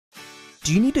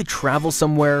Do you need to travel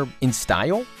somewhere in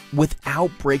style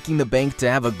without breaking the bank to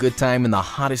have a good time in the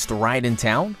hottest ride in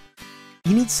town?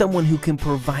 You need someone who can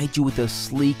provide you with a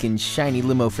sleek and shiny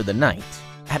limo for the night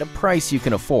at a price you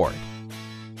can afford.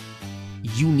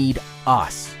 You need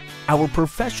us. Our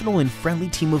professional and friendly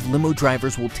team of limo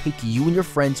drivers will take you and your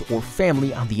friends or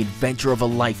family on the adventure of a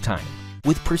lifetime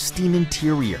with pristine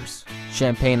interiors,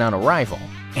 champagne on arrival,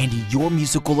 and your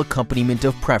musical accompaniment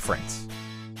of preference.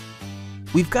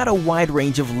 We've got a wide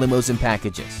range of limos and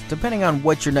packages, depending on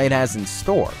what your night has in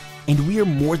store, and we are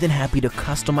more than happy to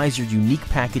customize your unique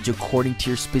package according to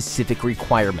your specific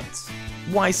requirements.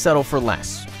 Why settle for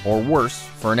less, or worse,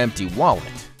 for an empty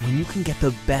wallet, when you can get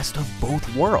the best of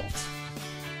both worlds?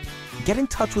 Get in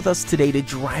touch with us today to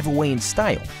drive away in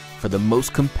style for the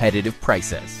most competitive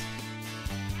prices.